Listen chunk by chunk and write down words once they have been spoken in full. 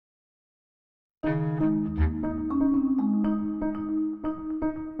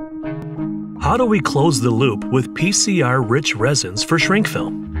How do we close the loop with PCR-rich resins for shrink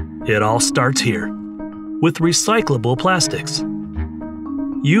film? It all starts here, with recyclable plastics.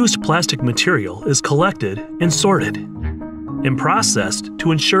 Used plastic material is collected and sorted, and processed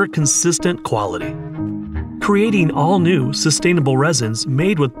to ensure consistent quality, creating all new sustainable resins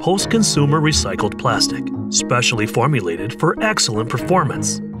made with post-consumer recycled plastic, specially formulated for excellent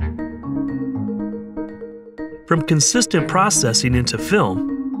performance. From consistent processing into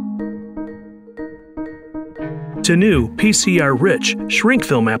film, to new PCR-rich shrink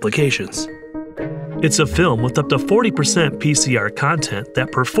film applications. It's a film with up to 40% PCR content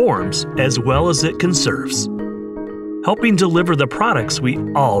that performs as well as it conserves, helping deliver the products we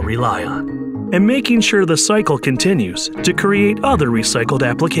all rely on, and making sure the cycle continues to create other recycled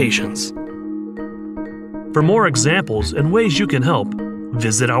applications. For more examples and ways you can help,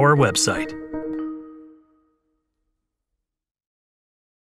 visit our website.